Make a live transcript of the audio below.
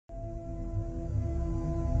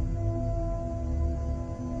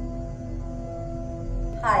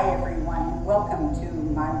Hi everyone, welcome to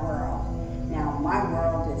my world. Now my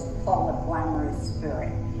world is full of glamorous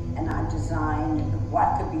spirit, and I designed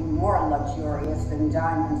what could be more luxurious than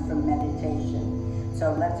diamonds for meditation.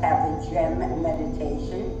 So let's have the gem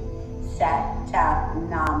meditation,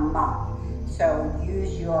 Satanama. So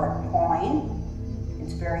use your coin,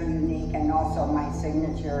 it's very unique, and also my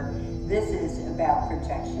signature. This is about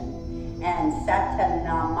protection. And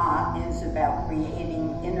Satanama is about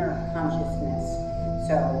creating inner consciousness.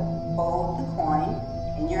 So hold the coin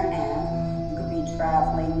in your hand. You could be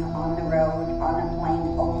traveling on the road, on a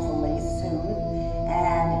plane, hopefully soon,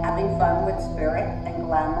 and having fun with spirit and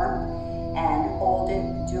glamour. And hold it,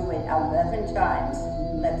 do it 11 times.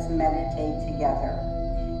 Let's meditate together.